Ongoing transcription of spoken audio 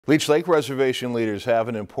Leech Lake Reservation leaders have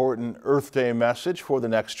an important Earth Day message for the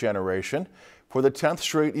next generation. For the 10th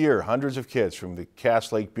straight year, hundreds of kids from the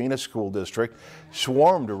Cass Lake Bena School District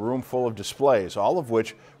swarmed a room full of displays, all of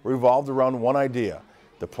which revolved around one idea: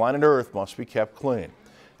 the planet Earth must be kept clean.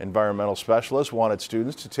 Environmental specialists wanted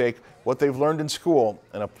students to take what they've learned in school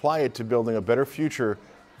and apply it to building a better future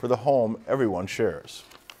for the home everyone shares.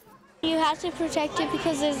 You have to protect it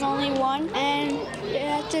because there's only one, and you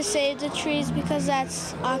have to save the trees because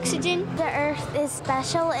that's oxygen. The earth is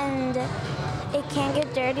special and it can't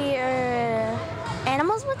get dirty or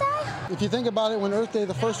animals would die. If you think about it, when Earth Day,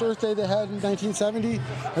 the first Earth Day they had in 1970,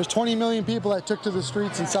 there's 20 million people that took to the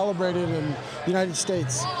streets and celebrated in the United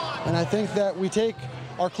States. And I think that we take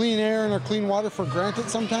our clean air and our clean water for granted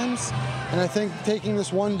sometimes. And I think taking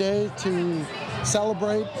this one day to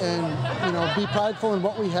celebrate and be prideful in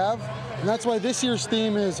what we have. And that's why this year's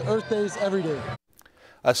theme is Earth Days Every Day.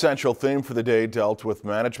 A central theme for the day dealt with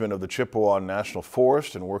management of the Chippewa National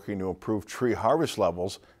Forest and working to improve tree harvest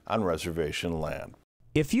levels on reservation land.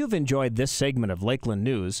 If you've enjoyed this segment of Lakeland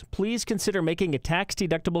News, please consider making a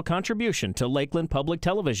tax-deductible contribution to Lakeland Public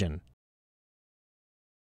Television.